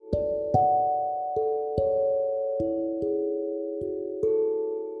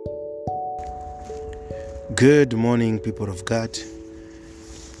Good morning, people of God.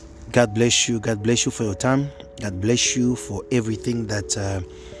 God bless you. God bless you for your time. God bless you for everything that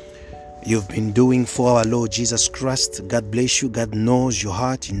you've been doing for our Lord Jesus Christ. God bless you. God knows your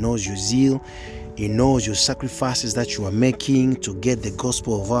heart. He knows your zeal. He knows your sacrifices that you are making to get the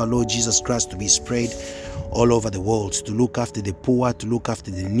gospel of our Lord Jesus Christ to be spread all over the world, to look after the poor, to look after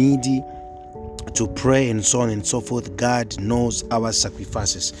the needy, to pray and so on and so forth. God knows our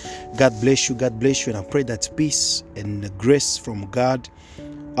sacrifices. God bless you. God bless you. And I pray that peace and the grace from God,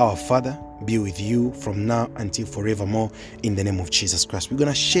 our Father, be with you from now until forevermore in the name of Jesus Christ. We're going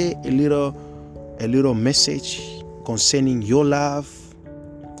to share a little message concerning your love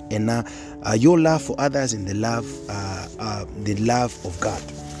and your love for others and the love of God.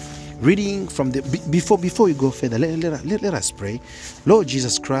 Reading from the before we go further, let us pray. Lord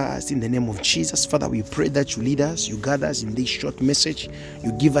Jesus Christ, in the name of Jesus, Father, we pray that you lead us, you guide us in this short message.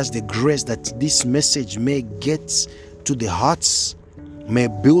 You give us the grace that this message may get to the hearts, may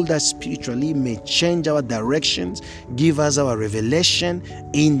build us spiritually, may change our directions, give us our revelation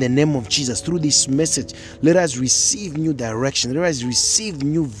in the name of Jesus. Through this message, let us receive new direction, let us receive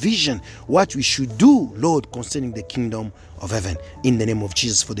new vision, what we should do, Lord, concerning the kingdom of heaven, in the name of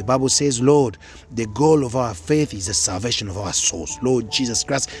Jesus. For the Bible says, Lord, the goal of our faith is the salvation of our souls. Lord Jesus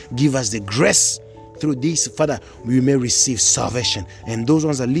Christ, give us the grace through this, Father, we may receive salvation, and those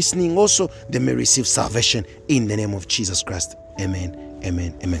ones are listening also, they may receive salvation in the name of Jesus Christ. Amen.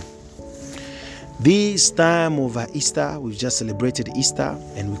 Amen. Amen. This time of Easter, we've just celebrated Easter,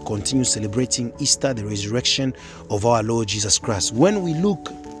 and we continue celebrating Easter, the resurrection of our Lord Jesus Christ. When we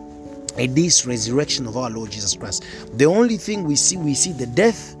look at this resurrection of our Lord Jesus Christ, the only thing we see the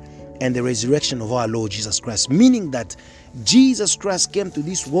death and the resurrection of our Lord Jesus Christ, meaning that Jesus Christ came to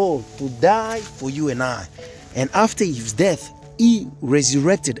this world to die for you and I, and after his death, he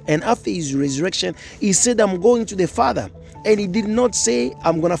resurrected, and after his resurrection, he said, I'm going to the Father. And he did not say,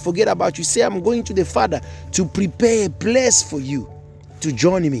 I'm going to forget about you. He said, I'm going to the Father to prepare a place for you to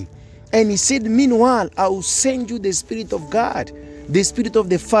join me. And he said, meanwhile, I will send you the Spirit of God, the Spirit of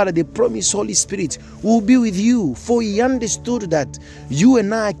the Father, the promised Holy Spirit will be with you. For he understood that you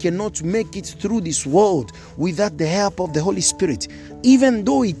and I cannot make it through this world without the help of the Holy Spirit. Even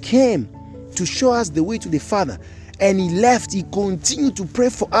though he came to show us the way to the Father, and he left, he continued to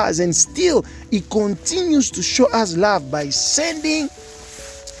pray for us, and still he continues to show us love by sending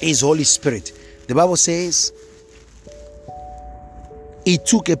his Holy Spirit. The Bible says he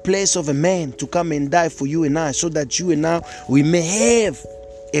took a place of a man to come and die for you and I, so that you and I, we may have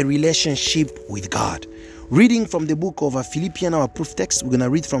a relationship with God. Reading from the book of Philippians, our proof text, we're going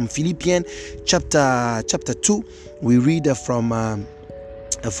to read from Philippians chapter 2. We read from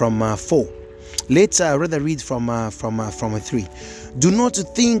 4. Let's rather read from 3. Do not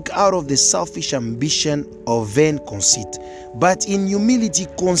think out of the selfish ambition or vain conceit, but in humility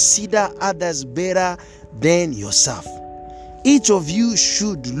consider others better than yourself. Each of you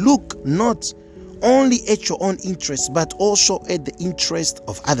should look not only at your own interest, but also at the interest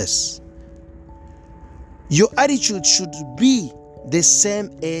of others. Your attitude should be the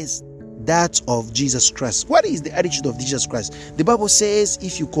same as that of Jesus Christ. What is the attitude of Jesus Christ? The Bible says,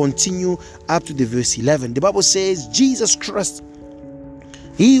 if you continue up to the verse 11, the Bible says Jesus Christ,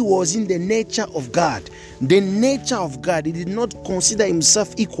 he was in the nature of God. The nature of God. He did not consider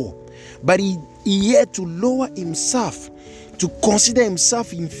himself equal, but he had to lower himself, to consider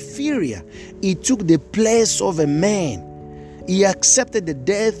himself inferior. He took the place of a man. He accepted the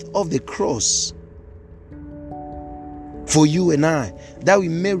death of the cross for you and I, that we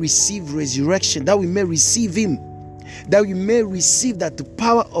may receive resurrection, that we may receive him, that we may receive that the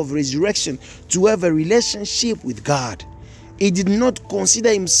power of resurrection to have a relationship with God. He did not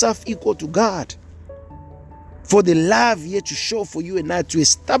consider himself equal to God. For the love he had to show for you and I to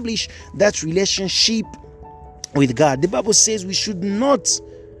establish that relationship with God. The Bible says we should not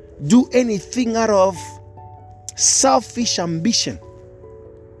do anything out of selfish ambition.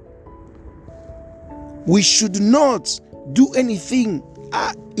 We should not do anything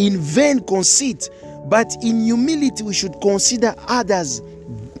in vain conceit, but in humility we should consider others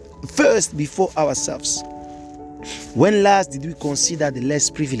first before ourselves. When last did we consider the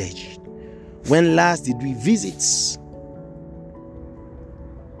less privileged? When last did we visit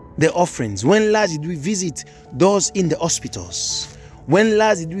the offerings? When last did we visit those in the hospitals? When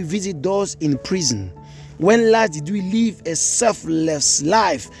last did we visit those in prison? When last did we live a selfless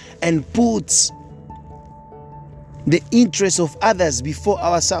life and put the interests of others before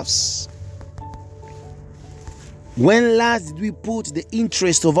ourselves? When last did we put the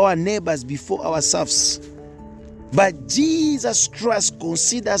interest of our neighbors before ourselves? But Jesus Christ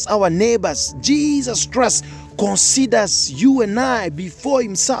considers our neighbors. Jesus Christ considers you and I before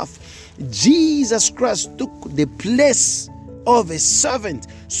himself. Jesus Christ took the place of a servant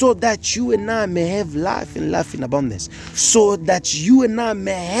so that you and I may have life and life in abundance. So that you and I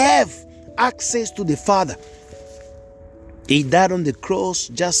may have access to the Father. He died on the cross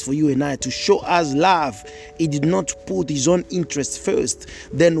just for you and I to show us love. He did not put his own interest first.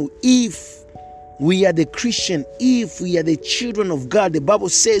 Then if we are the Christian, if we are the children of God, the Bible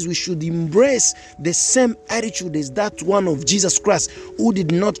says we should embrace the same attitude as that one of Jesus Christ, who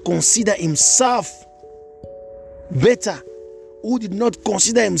did not consider himself better, who did not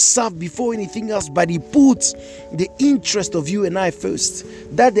consider himself before anything else, but he put the interest of you and I first.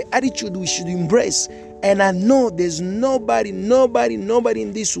 That's the attitude we should embrace. And I know there's nobody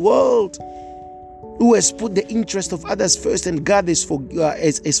in this world who has put the interest of others first and God has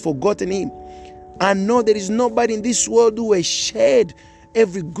forgotten him. I know there is nobody in this world who has shared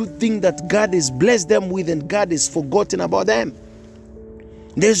every good thing that God has blessed them with and God has forgotten about them.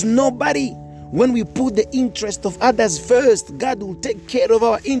 There's nobody. When we put the interest of others first, God will take care of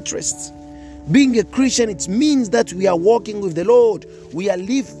our interests. Being a Christian, it means that we are walking with the Lord. We are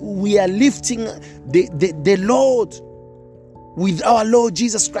lifting the Lord with our Lord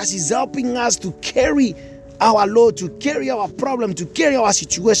Jesus Christ. Is helping us to carry our Lord, to carry our problem, to carry our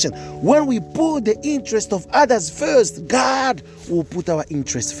situation. When we put the interest of others first, God will put our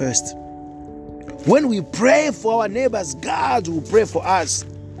interest first. When we pray for our neighbors, God will pray for us.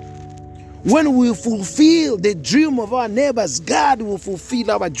 When we fulfill the dream of our neighbors, God will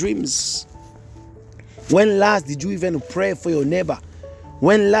fulfill our dreams. When last did you even pray for your neighbor?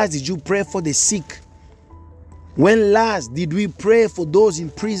 When last did you pray for the sick? When last did we pray for those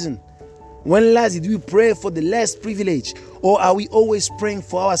in prison? When last did we pray for the less privileged? Or are we always praying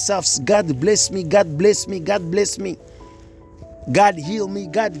for ourselves? God bless me, God bless me, God bless me. God heal me,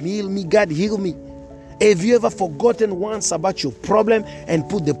 God heal me, God heal me. Have you ever forgotten once about your problem and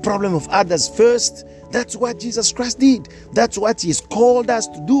put the problem of others first? That's what Jesus Christ did. That's what he has called us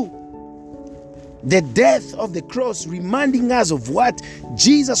to do. The death of the cross reminding us of what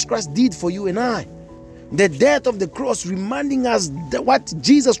Jesus Christ did for you and I. The death of the cross reminding us that what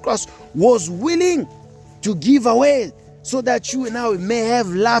Jesus Christ was willing to give away so that you and I may have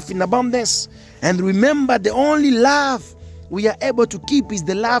life in abundance. And remember, the only love we are able to keep is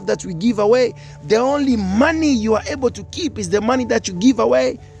the love that we give away. The only money you are able to keep is the money that you give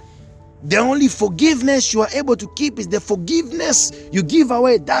away. The only forgiveness you are able to keep is the forgiveness you give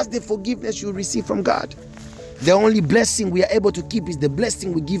away. That's the forgiveness you receive from God. The only blessing we are able to keep is the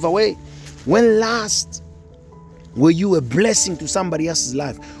blessing we give away. When last were you a blessing to somebody else's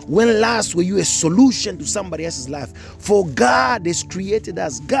life? When last were you a solution to somebody else's life? For God has created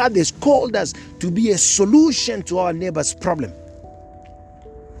us. God has called us to be a solution to our neighbor's problem.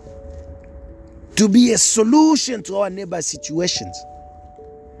 To be a solution to our neighbor's situations.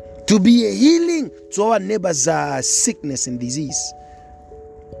 To be a healing to our neighbor's sickness and disease.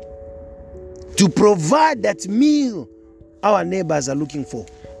 To provide that meal our neighbors are looking for.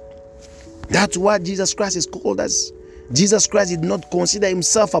 That's what Jesus Christ has called us. Jesus Christ did not consider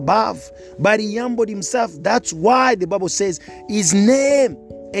himself above, but he humbled himself. That's why the Bible says his name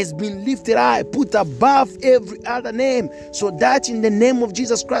has been lifted high, put above every other name, so that in the name of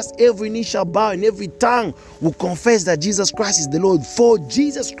Jesus Christ, every knee shall bow and every tongue will confess that Jesus Christ is the Lord. For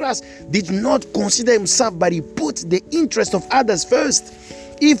Jesus Christ did not consider himself, but he put the interest of others first.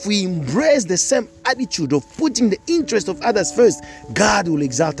 If we embrace the same attitude of putting the interest of others first, God will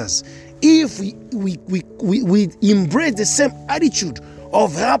exalt us. If we embrace the same attitude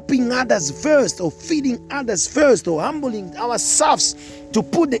of helping others first, or feeding others first, or humbling ourselves to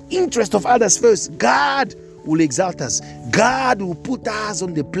put the interest of others first, God will exalt us. God will put us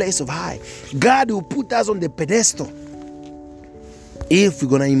on the place of high. God will put us on the pedestal. If we're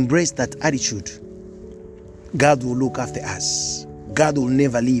going to embrace that attitude, God will look after us. God will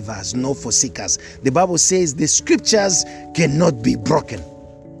never leave us nor forsake us. The Bible says the scriptures cannot be broken.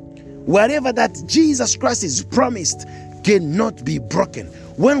 Whatever that Jesus Christ is promised cannot be broken.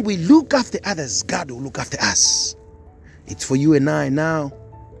 When we look after others, God will look after us. It's for you and I now.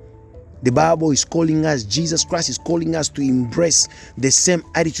 The Bible is calling us, Jesus Christ is calling us to embrace the same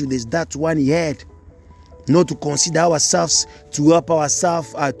attitude as that one he had. Not to consider ourselves, to help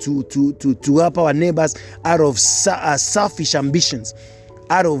ourselves, to help our neighbors out of selfish ambitions,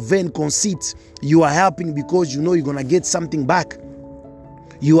 out of vain conceit. You are helping because you know you're going to get something back.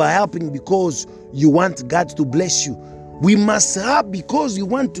 You are helping because you want God to bless you. We must help because we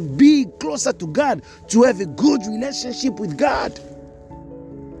want to be closer to God, to have a good relationship with God.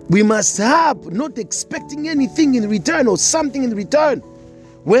 We must help, not expecting anything in return or something in return.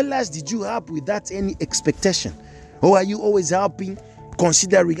 When last did you help without any expectation? Or are you always helping,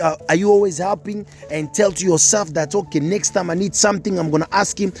 considering, are you always helping and tell to yourself that, okay, next time I need something, I'm going to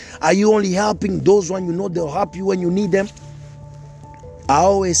ask him? Are you only helping those when you know they'll help you when you need them? I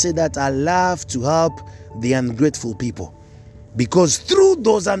always say that I love to help the ungrateful people, because through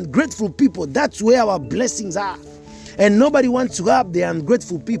those ungrateful people, that's where our blessings are. And nobody wants to help the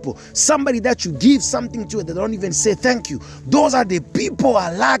ungrateful people. Somebody that you give something to, they don't even say thank you. Those are the people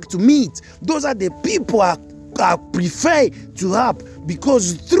I like to meet. Those are the people I prefer to help,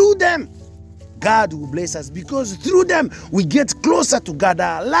 because through them, God will bless us, because through them we get closer to God.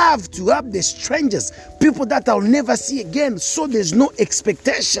 I love to help the strangers, people that I'll never see again, so there's no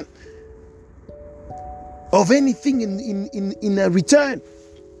expectation of anything in a return.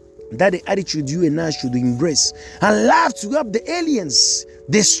 That the attitude you and I should embrace. I love to help the aliens,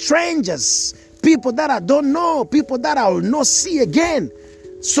 the strangers, people that I don't know, people that I will not see again.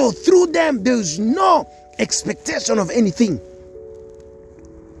 So through them, there is no expectation of anything.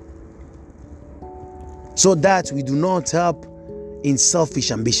 So that we do not help in selfish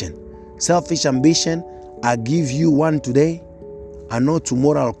ambition. Selfish ambition, I give you one today, I know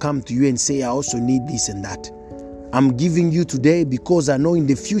tomorrow I'll come to you and say I also need this and that. I'm giving you today because I know in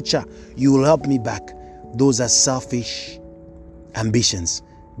the future you will help me back. Those are selfish ambitions.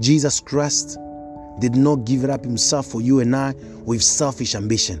 Jesus Christ did not give up himself for you and I with selfish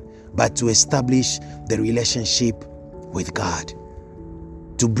ambition, but to establish the relationship with God,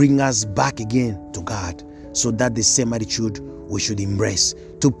 to bring us back again to God, so that the same attitude we should embrace,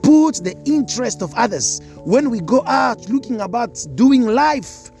 to put the interest of others when we go out looking about doing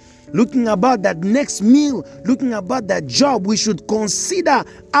life, looking about that next meal, looking about that job. We should consider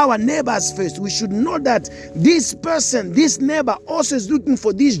our neighbors first. We should know that this person, this neighbor also is looking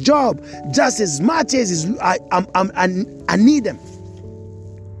for this job just as much as I need them.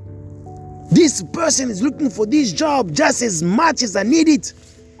 This person is looking for this job just as much as I need it.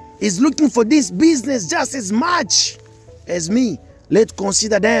 Is looking for this business just as much as me. Let's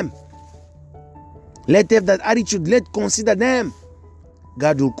consider them. Let's have that attitude. Let's consider them.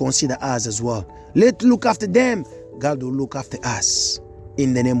 God will consider us as well. Let's look after them. God will look after us.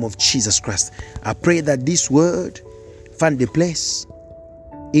 In the name of Jesus Christ. I pray that this word find a place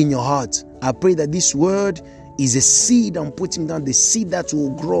in your heart. I pray that this word is a seed. I'm putting down the seed that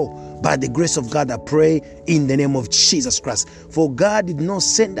will grow by the grace of God. I pray in the name of Jesus Christ. For God did not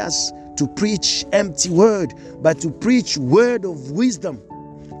send us to preach empty word, but to preach word of wisdom,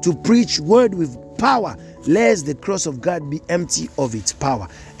 to preach word with power, lest the cross of God be empty of its power.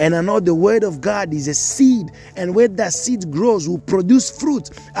 And I know the word of God is a seed, and where that seed grows will produce fruit.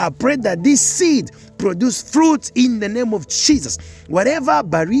 I pray that this seed produce fruit in the name of Jesus. Whatever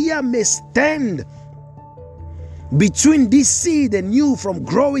barrier may stand between this seed and you from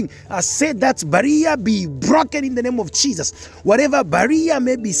growing, I said that barrier be broken in the name of Jesus. Whatever barrier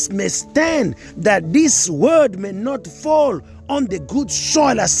may stand, that this word may not fall on the good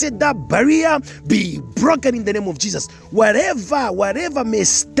soil, I said that barrier be broken in the name of Jesus. Whatever may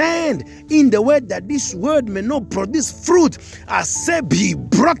stand in the word, that this word may not produce fruit, I say be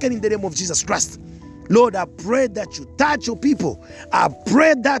broken in the name of Jesus Christ. Lord, I pray that you touch your people. I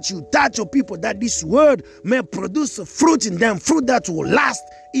pray that you touch your people, that this word may produce fruit in them, fruit that will last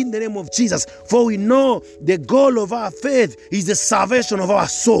in the name of Jesus. For we know the goal of our faith is the salvation of our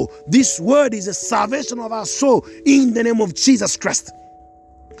soul. This word is the salvation of our soul in the name of Jesus Christ.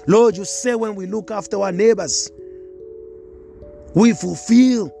 Lord, you say when we look after our neighbors, we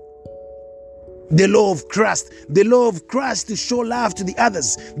fulfill the law of Christ. The law of Christ to show love to the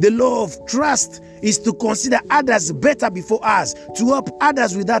others. The law of Christ is to consider others better before us, to help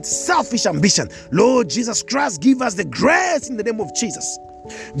others without selfish ambition. Lord Jesus Christ, give us the grace in the name of Jesus.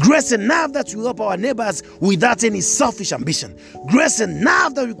 Grace enough that we help our neighbors without any selfish ambition. Grace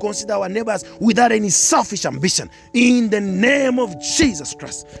enough that we consider our neighbors without any selfish ambition. In the name of Jesus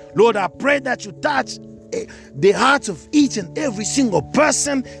Christ. Lord, I pray that you touch the hearts of each and every single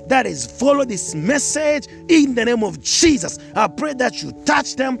person that has followed this message in the name of Jesus. I pray that you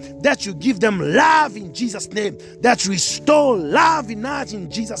touch them, that you give them love in Jesus' name, that you restore love in us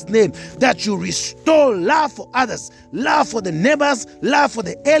in Jesus' name, that you restore love for others, love for the neighbors, love for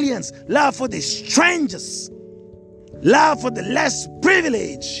the aliens, love for the strangers, love for the less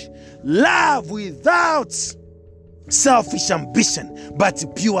privileged, love without selfish ambition, but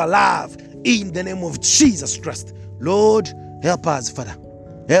pure love. In the name of Jesus Christ. Lord, help us, Father.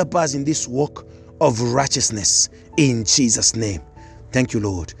 Help us in this walk of righteousness in Jesus' name. Thank you,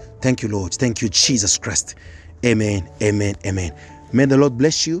 Lord. Thank you, Lord. Thank you, Jesus Christ. Amen. Amen. Amen. May the Lord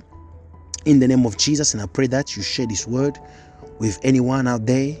bless you in the name of Jesus. And I pray that you share this word with anyone out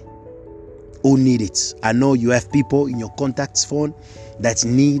there who need it. I know you have people in your contacts phone that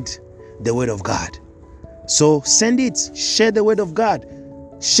need the word of God. So send it. Share the word of God.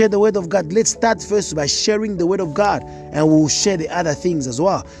 Share the word of God. Let's start first by sharing the word of God, and we'll share the other things as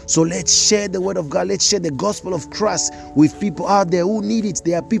well. So let's share the word of God. Let's share the gospel of Christ with people out there who need it.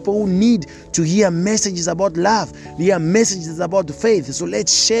 There are people who need to hear messages about love, hear messages about faith. So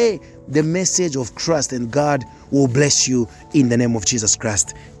let's share the message of Christ, and God will bless you in the name of Jesus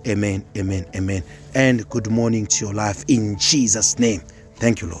Christ. Amen, amen, amen. And good morning to your life in Jesus' name.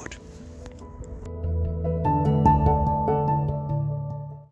 Thank you, Lord.